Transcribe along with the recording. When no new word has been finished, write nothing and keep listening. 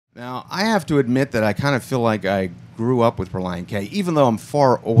Now, I have to admit that I kind of feel like I grew up with Relient K, even though I'm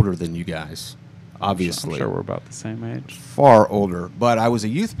far older than you guys, obviously. I'm sure we're about the same age. Far older. But I was a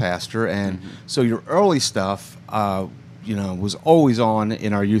youth pastor, and so your early stuff, was always on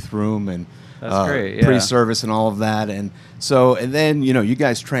in our youth room and That's great, yeah. pre-service and all of that. And then, you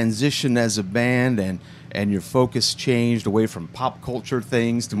guys transitioned as a band, and your focus changed away from pop culture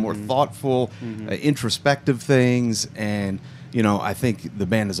things to more thoughtful, introspective things. And, I think the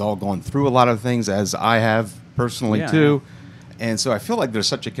band has all gone through a lot of things, as I have personally too. And so I feel like there's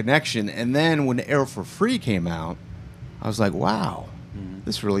such a connection. And then when Air for Free came out, I was like, wow,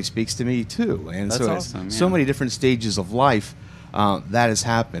 this really speaks to me too. And That's so awesome, so many different stages of life that has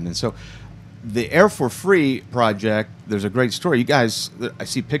happened. And so the Air for Free project, there's a great story. You guys, I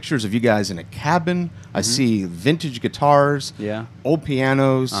see pictures of you guys in a cabin. I see vintage guitars, old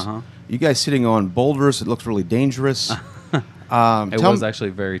pianos. You guys sitting on boulders. It looks really dangerous. It was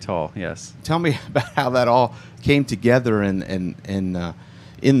actually very tall, yes. Tell me about how that all came together in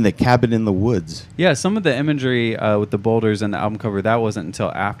the cabin in the woods. Yeah, some of the imagery with the boulders and the album cover, that wasn't until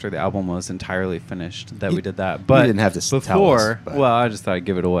after the album was entirely finished that we did that. But you didn't have to before, tell us. Well, I just thought I'd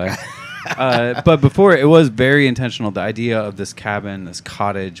give it away. But before, it was very intentional. The idea of this cabin, this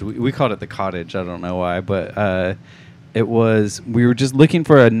cottage, we called it the cottage. I don't know why, but we were just looking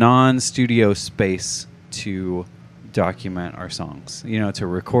for a non-studio space to document our songs, to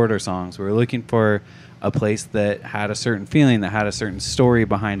record our songs. We were looking for a place that had a certain feeling, that had a certain story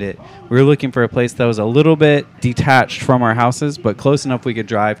behind it. We were looking for a place that was a little bit detached from our houses, but close enough we could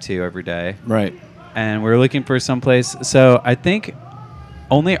drive to every day. Right. And we were looking for some place. So I think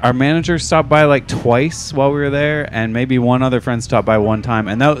only our manager stopped by like twice while we were there, and maybe one other friend stopped by one time.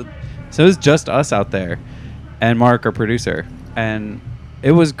 And so it was just us out there and Mark, our producer. And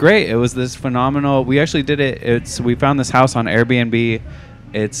it was great. It was this phenomenal. We actually did it. We found this house on AirB&B.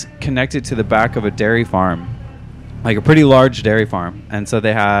 It's connected to the back of a dairy farm, like a pretty large dairy farm. And so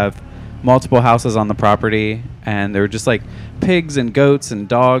they have multiple houses on the property, and there were just like pigs and goats and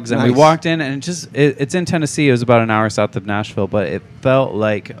dogs. And we walked in, and it's in Tennessee. It was about an hour south of Nashville, but it felt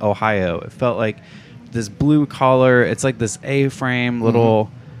like Ohio. It felt like this blue collar. It's like this A-frame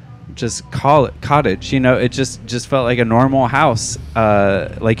little just cottage. It just felt like a normal house,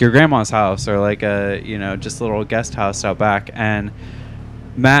 like your grandma's house, or like a just a little guest house out back. And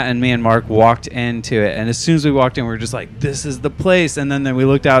Matt and me and Mark walked into it, and as soon as we walked in, we were just like, this is the place. And then we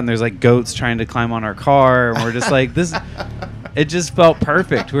looked out, and there's like goats trying to climb on our car, and we're just like, this. It just felt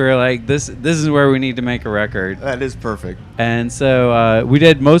perfect. We were like, this is where we need to make a record. That is perfect. And so we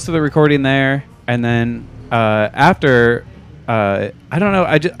did most of the recording there, and then after, I don't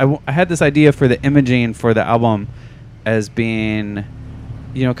know, I had this idea for the imaging for the album as being,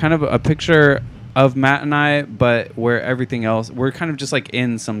 kind of a picture of Matt and I, but where everything else, we're kind of just like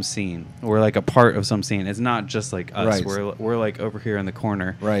in some scene. We're like a part of some scene. It's not just like us. Right. We're like over here in the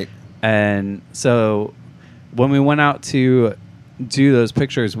corner. Right. And so when we went out to do those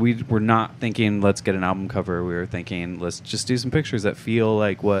pictures, we were not thinking, let's get an album cover. We were thinking, let's just do some pictures that feel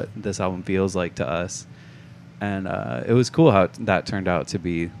like what this album feels like to us. And it was cool how that turned out to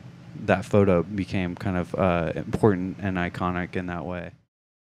be. That photo became kind of important and iconic in that way.